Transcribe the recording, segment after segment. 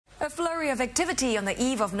A flurry of activity on the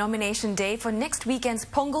eve of nomination day for next weekend's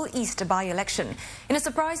Punggol East by-election. In a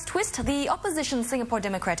surprise twist, the opposition Singapore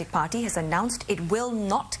Democratic Party has announced it will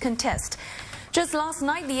not contest. Just last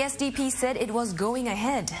night, the SDP said it was going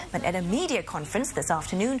ahead. But at a media conference this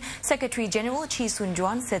afternoon, Secretary-General Chee Soon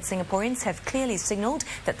Juan said Singaporeans have clearly signalled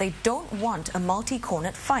that they don't want a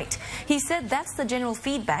multi-cornered fight. He said that's the general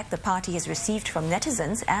feedback the party has received from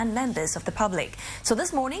netizens and members of the public. So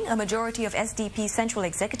this morning, a majority of SDP Central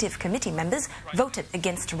Executive Committee members voted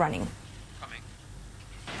against running.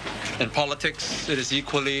 In politics, it is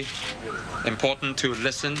equally important to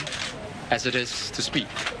listen as it is to speak.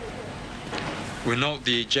 We note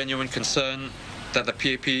the genuine concern that the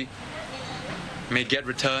PAP may get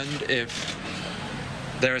returned if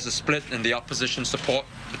there is a split in the opposition support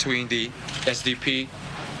between the SDP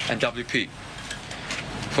and WP.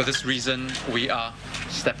 For this reason, we are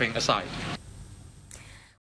stepping aside.